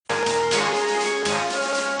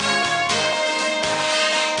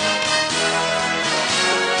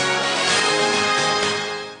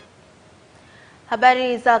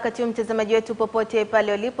Habari za wakati mtazamaji wetu popote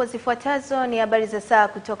pale ulipo, zifuatazo ni habari za saa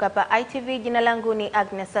kutoka hapa ITV. Jina langu ni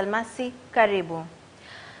Agnes Almasi, karibu.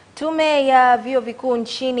 Tume ya vyuo vikuu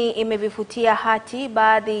nchini imevifutia hati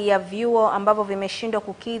baadhi ya vyuo ambavyo vimeshindwa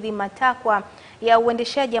kukidhi matakwa ya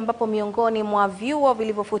uendeshaji, ambapo miongoni mwa vyuo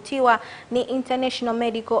vilivyofutiwa ni International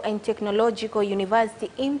Medical and Technological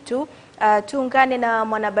University IMTU. Tuungane na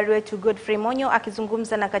mwanahabari wetu Godfrey Monyo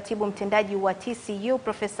akizungumza na katibu mtendaji wa TCU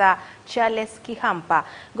Profesa Charles Kihampa.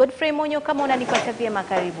 Godfrey Monyo, kama unanipata vyema,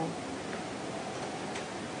 karibu.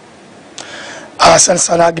 Asante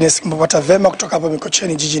sana Agnes, mpata vema kutoka hapa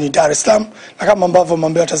Mikocheni jijini Dar es Salaam, na kama ambavyo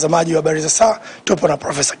mwambie watazamaji wa habari za saa, tupo na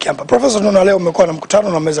Profesa Kihampa. Profesa, tunaona leo umekuwa na mkutano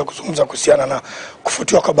na mmeweza kuzungumza kuhusiana na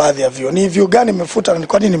kufutiwa kwa baadhi ya vyuo. Ni vyuo gani mmefuta na ni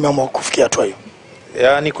kwa nini mmeamua kufikia hatua hiyo?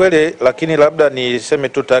 Ya, ni kweli, lakini labda niseme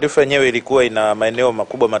tu taarifa yenyewe ilikuwa ina maeneo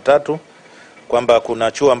makubwa matatu, kwamba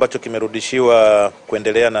kuna chuo ambacho kimerudishiwa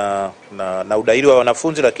kuendelea na udahili wa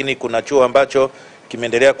wanafunzi, lakini kuna chuo ambacho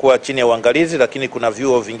kimeendelea kuwa chini ya uangalizi, lakini kuna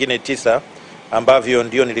vyuo vingine 9 ambavyo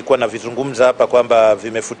ndio nilikuwa na vizungumza hapa kwamba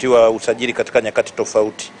vimefutiwa usajili katika nyakati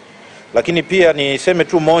tofauti. Lakini pia niseme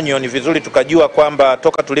tu Monyo, ni vizuri tukajua kwamba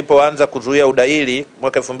toka tulipoanza kuzuia udahili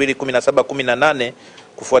mwaka 2017-18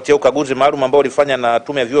 kufuatia ukaguzi maalum ambao ulifanya na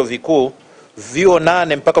tume ya vyuo vikuu, vyuo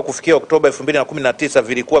 8 mpaka kufikia Oktoba 2019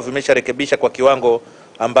 vilikuwa vimesharekebisha kwa kiwango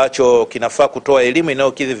ambacho kinafaa kutoa elimu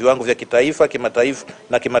inayokidhi viwango vya kitaifa, kimataifa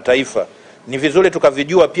na kimataifa. Ni vizuri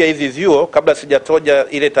tukavijua pia hivi vyuo, kabla sijatoja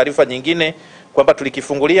ile taarifa nyingine, kwamba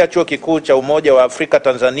tulikifungulia chuo kikuu cha Umoja wa Afrika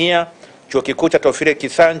Tanzania, chuo kikuu cha Tofire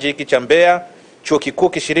Kisanji hiki cha Mbeya, chuo kikuu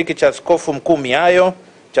kishiriki cha Askofu Mkuu Miayo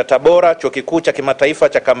cha Tabora, chuo kikuu cha kimataifa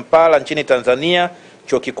cha Kampala nchini Tanzania,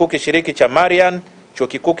 chuo kikuu kishiriki cha Marian, chuo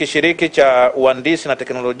kikuu kishiriki cha uhandisi na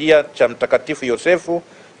teknolojia cha Mtakatifu Yosefu,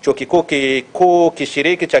 chuo kikuu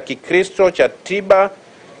kishiriki cha Kikristo cha Tiba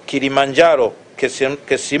Kilimanjaro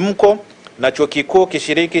Kesimko, na chuo kikuu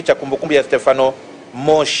kishiriki cha kumbukumbu ya Stefano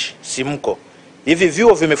Moshi Simko. Hivi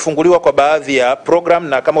vyuo vimefunguliwa kwa baadhi ya program,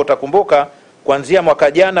 na kama utakumbuka kuanzia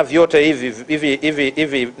mwaka jana vyote hivi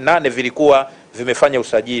 8 vilikuwa vimefanya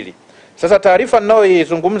usajili. Sasa taarifa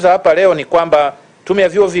ninayoizungumza hapa leo ni kwamba tume ya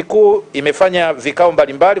vyuo vikuu imefanya vikao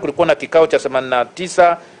mbalimbali. Kulikuwa na kikao cha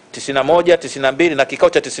 89, 91, 92 na kikao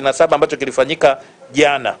cha 97 ambacho kilifanyika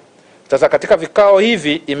jana. Sasa katika vikao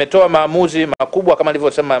hivi imetoa maamuzi makubwa kama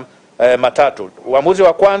nilivyosema matatu. Uamuzi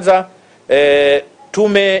wa kwanza,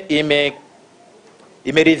 tume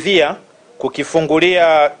imeridhia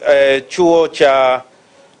kukifungulia chuo cha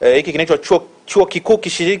hiki kinaitwa chuo kikuu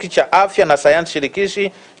kishiriki cha afya na sayansi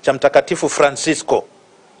shirikishi cha Mtakatifu Francisco,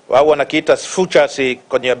 au wanakiita FUCHAS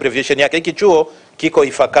kwenye abbreviation yake. Hiki chuo kiko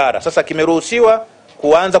Ifakara. Sasa kimeruhusiwa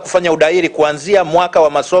kuanza kufanya udahili kuanzia mwaka wa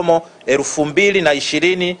masomo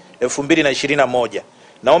 2020-2021.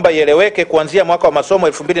 Naomba ieleweke, kuanzia mwaka wa masomo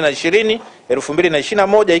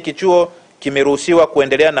 2020-2021 hiki chuo kimeruhusiwa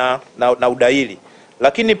kuendelea na udahili.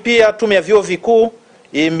 Lakini pia tume ya vyuo vikuu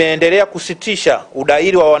imeendelea kusitisha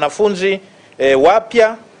udahili wa wanafunzi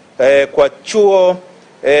wapya kwa chuo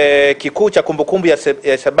kikuu cha kumbukumbu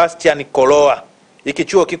ya Sebastian Koloa. Hiki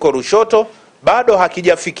chuo kiko Lushoto, bado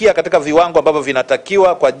hakijafikia katika viwango ambavyo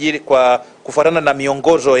vinatakiwa kwa kufuatana na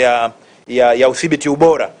miongozo ya udhibiti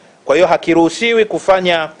ubora. Kwa hiyo hakiruhusiwi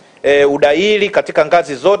kufanya udahili katika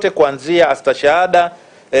ngazi zote kuanzia astashahada,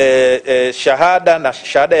 shahada na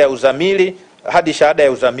shahada ya uzamili hadi shahada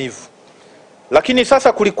ya uzamivu. Lakini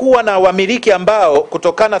sasa kulikuwa na wamiliki ambao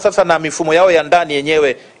kutokana sasa na mifumo yao ya ndani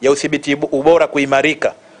yenyewe ya udhibiti ubora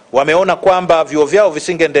kuimarika, wameona kwamba vyuo vyao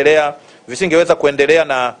visingeweza kuendelea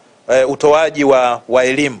na utoaji wa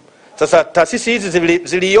elimu. Sasa taasisi hizi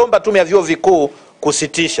ziliomba tume ya vyuo vikuu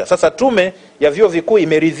kusitisha. Sasa tume ya vyuo vikuu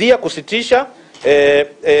imeridhia kusitisha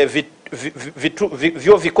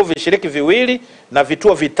vyuo vikuu vishiriki 2 na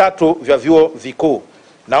vituo 3 vya vyuo vikuu.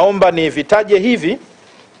 Naomba ni vitaje hivi.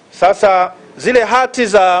 Sasa zile hati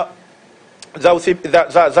za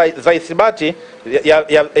ithibati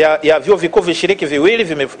ya vyuo vikuu vishiriki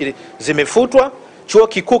 2 zimefutwa. Chuo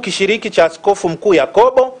kikuu kishiriki cha Askofu Mkuu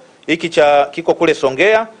Yakobo, hiki kiko kule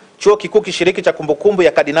Songea. Chuo kikuu kishiriki cha kumbukumbu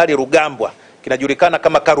ya Kardinali Rugambwa, kinajulikana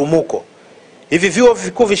kama Karumuko. Hivi vyuo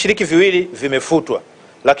vikuu vishiriki 2 vimefutwa.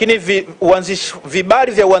 Lakini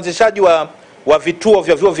vibali vya uanzishaji wa vituo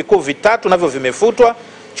vya vyuo vikuu 3 navyo vimefutwa.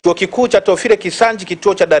 Chuo kikuu cha Tofire Kisanji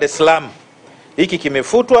kituo cha Dar es Salaam, hiki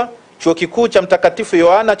kimefutwa. Chuo kikuu cha Mtakatifu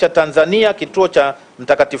Yohana cha Tanzania kituo cha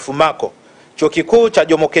Mtakatifu Mako. Chuo kikuu cha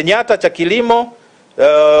Jomo Kenyatta cha kilimo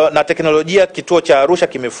na teknolojia kituo cha Arusha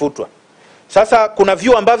kimefutwa. Sasa kuna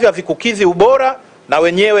vyuo ambavyo havikukidhi ubora na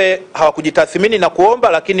wenyewe hawakujitathmini na kuomba,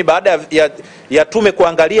 lakini baada ya tume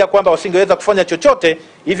kuangalia kwamba wasingeweza kufanya chochote,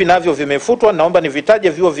 hivi navyo vimefutwa. Naomba nivitaje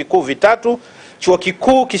vyuo vikuu vitatu: Chuo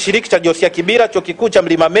Kikuu Kishiriki cha Josia Kibira, Chuo Kikuu cha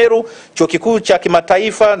Mlima Meru, Chuo Kikuu cha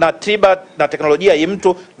Kimataifa na Tiba na Teknolojia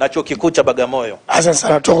IMTU na Chuo Kikuu cha Bagamoyo. Asante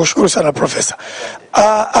sana, tukushukuru sana Profesa.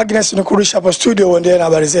 Agnes, nikurudisha hapo studio uendelee na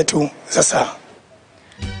habari zetu za saa.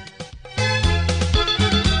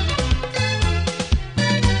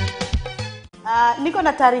 Niko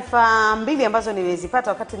na taarifa mbili ambazo nimezipata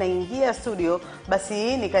wakati naingia studio,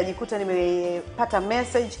 basi nikajikuta nimepata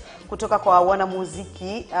message kutoka kwa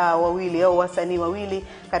wanamuziki wawili au wasanii wawili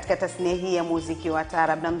katika tasnia hii ya muziki wa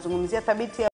taarab. Namzungumzia Thabiti